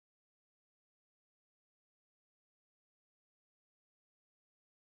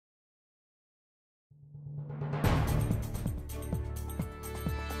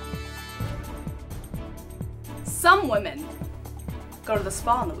Some women go to the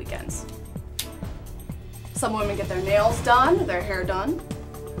spa on the weekends. Some women get their nails done, their hair done.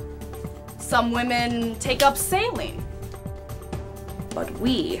 Some women take up sailing. But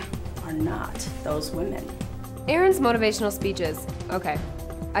we are not those women. Erin's motivational speeches. Okay.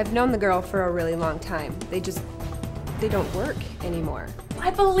 I've known the girl for a really long time. They don't work anymore. I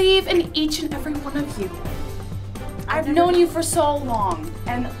believe in each and every one of you. I've known you for so long,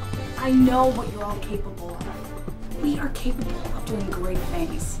 and I know what you're all capable of. We are capable of doing great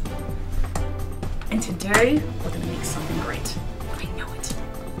things. And today, we're gonna make something great. I know it.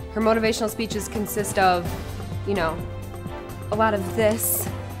 Her motivational speeches consist of, you know, a lot of this,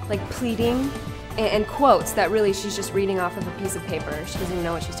 like pleading, and quotes that really she's just reading off of a piece of paper. She doesn't even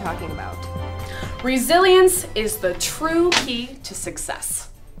know what she's talking about. Resilience is the true key to success.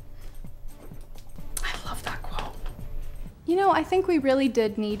 I love that quote. You know, I think we really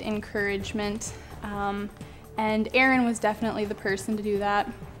did need encouragement, and Erin was definitely the person to do that.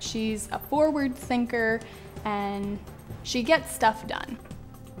 She's a forward thinker, and she gets stuff done.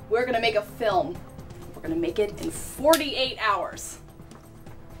 We're gonna make a film. We're gonna make it in 48 hours.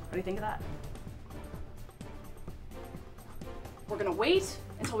 What do you think of that? We're gonna wait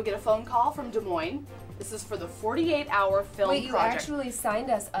until we get a phone call from Des Moines. This is for the 48-hour film project. Wait, you actually signed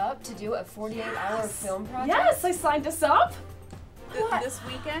us up to do a 48-hour film project? Yes, I signed us up. This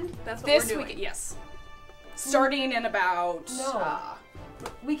weekend? That's what This we're doing. weekend, yes. Starting in about... No.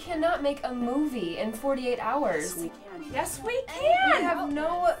 We cannot make a movie in 48 hours. Yes, we can. Yes, we can. We have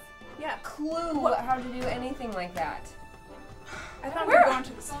no clue What? how to do anything like that. I thought we were going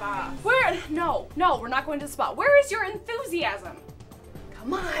to the spa. No, we're not going to the spa. Where is your enthusiasm?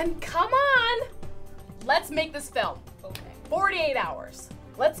 Come on, come on. Let's make this film. Okay. 48 hours.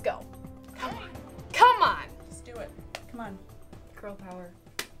 Let's go. Come on. Come on. Let's do it. Come on. Girl power.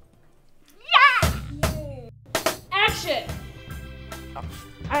 Yeah! Yay. Action!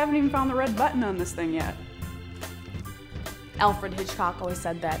 I haven't even found the red button on this thing yet. Alfred Hitchcock always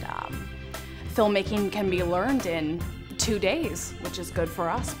said that filmmaking can be learned in 2 days, which is good for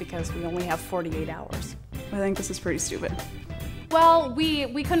us because we only have 48 hours. I think this is pretty stupid. Well,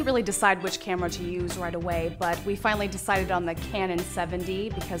 we couldn't really decide which camera to use right away, but we finally decided on the Canon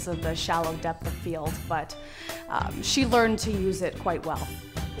 70 because of the shallow depth of field, but she learned to use it quite well.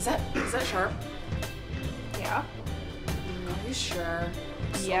 Is that sharp? Yeah. Are you sure?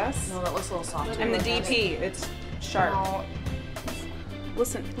 Yes. No, that looks a little soft. I'm the DP. It's sharp. No.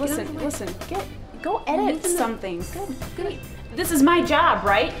 Listen. Go edit something. Good. This is my job,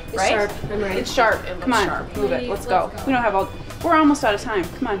 right? It's sharp. I'm ready. It's sharp. It looks Come on. sharp. Move it. Let's go. Let's go. We don't have all. We're almost out of time.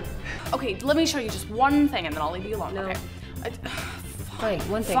 Come on. Okay, let me show you just one thing and then I'll leave you alone. No. Okay. Fine,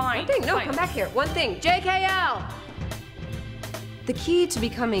 one thing. Fine, One thing. No, fine. come back here. One thing. JKL! The key to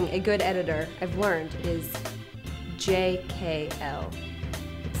becoming a good editor, I've learned, is JKL.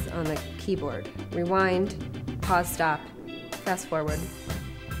 It's on the keyboard. Rewind, pause, stop, fast forward.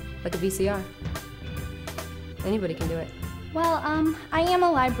 Like a VCR. Anybody can do it. Well, I am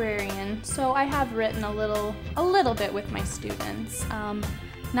a librarian, so I have written a little bit with my students.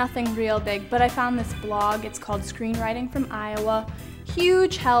 Nothing real big, but I found this blog. It's called Screenwriting from Iowa.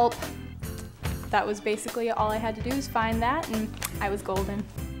 Huge help. That was basically all I had to do is find that, and I was golden.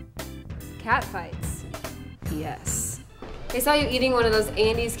 Cat fights. Yes. I saw you eating one of those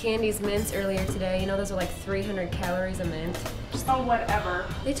Andy's Candies mints earlier today. You know those are like 300 calories a mint. Oh, whatever.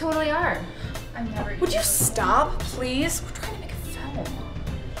 They totally are. Would you stop, please? We're trying to make a film.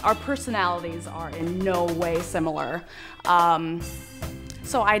 Our personalities are in no way similar.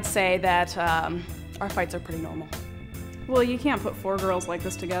 So I'd say that our fights are pretty normal. Well, you can't put 4 girls like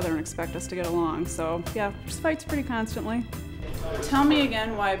this together and expect us to get along, so yeah, just fights pretty constantly. Tell me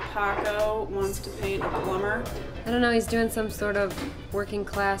again why Paco wants to paint a plumber. I don't know, he's doing some sort of working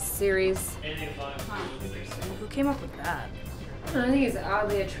class series. Who came up with that? I think he's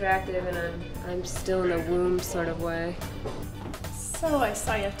oddly attractive and I'm still in the womb sort of way. So I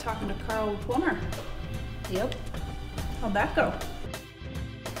saw you talking to Carl the plumber. Yep. How'd that go?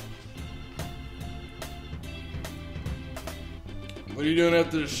 What are you doing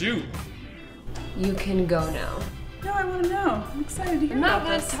after the shoot? You can go now. No, I want to know. I'm excited to hear I'm not about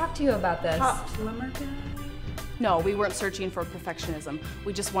going this. to talk to you about this. Hot plumber guy? No, we weren't searching for perfectionism.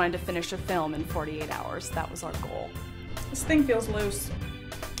 We just wanted to finish a film in 48 hours. That was our goal. This thing feels loose.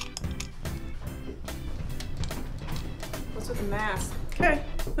 What's with the mask? Okay,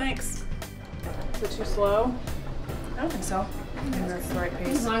 thanks. Is it too slow? I don't think so. I think that's the right As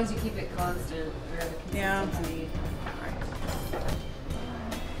pace. long as you keep it constant. Yeah.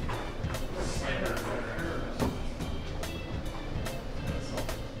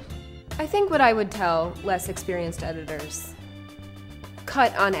 I think what I would tell less experienced editors,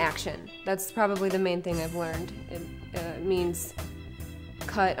 cut on action. That's probably the main thing I've learned. It means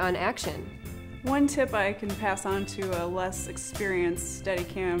cut on action. One tip I can pass on to a less experienced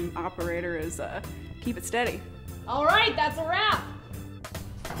Steadicam operator is keep it steady. All right, that's a wrap.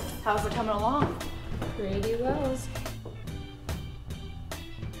 How's it coming along? Pretty well.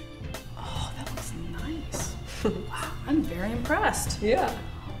 Oh, that looks nice. Wow, I'm very impressed. Yeah,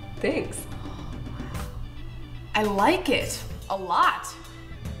 thanks. I like it a lot.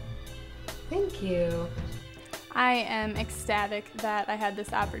 Thank you. I am ecstatic that I had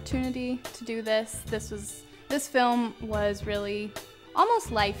this opportunity to do this. This film was really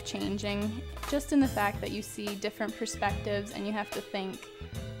almost life-changing, just in the fact that you see different perspectives and you have to think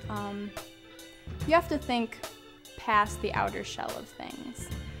past the outer shell of things.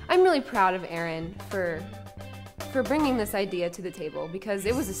 I'm really proud of Erin for bringing this idea to the table, because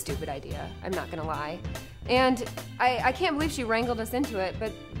it was a stupid idea, I'm not gonna lie. And I can't believe she wrangled us into it,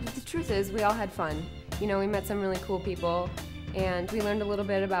 but the truth is we all had fun. You know, we met some really cool people and we learned a little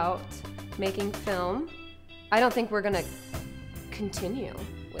bit about making film. I don't think we're gonna continue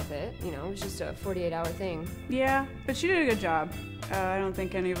with it, you know, it was just a 48-hour thing. Yeah, but she did a good job. I don't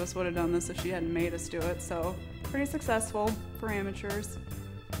think any of us would have done this if she hadn't made us do it, so pretty successful for amateurs.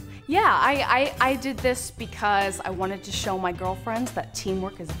 Yeah, I did this because I wanted to show my girlfriends that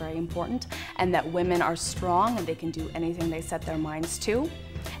teamwork is very important and that women are strong and they can do anything they set their minds to.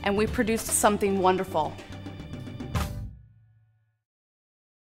 And we produced something wonderful.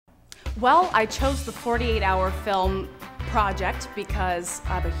 Well, I chose the 48-hour film project because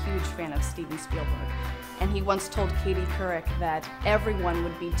I'm a huge fan of Steven Spielberg. And he once told Katie Couric that everyone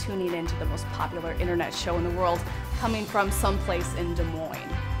would be tuning into the most popular internet show in the world coming from someplace in Des Moines.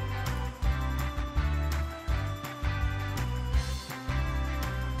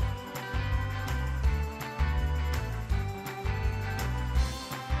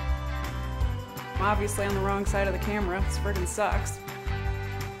 I'm obviously on the wrong side of the camera. This friggin' sucks.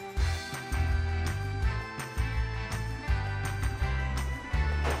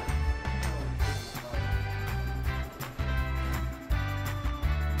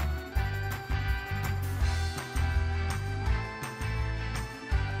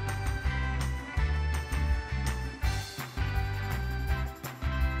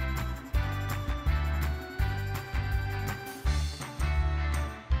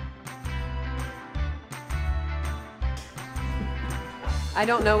 I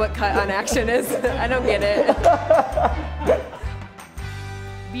don't know what cut on action is. I don't get it.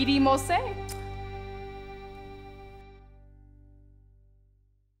 Bidi Mose.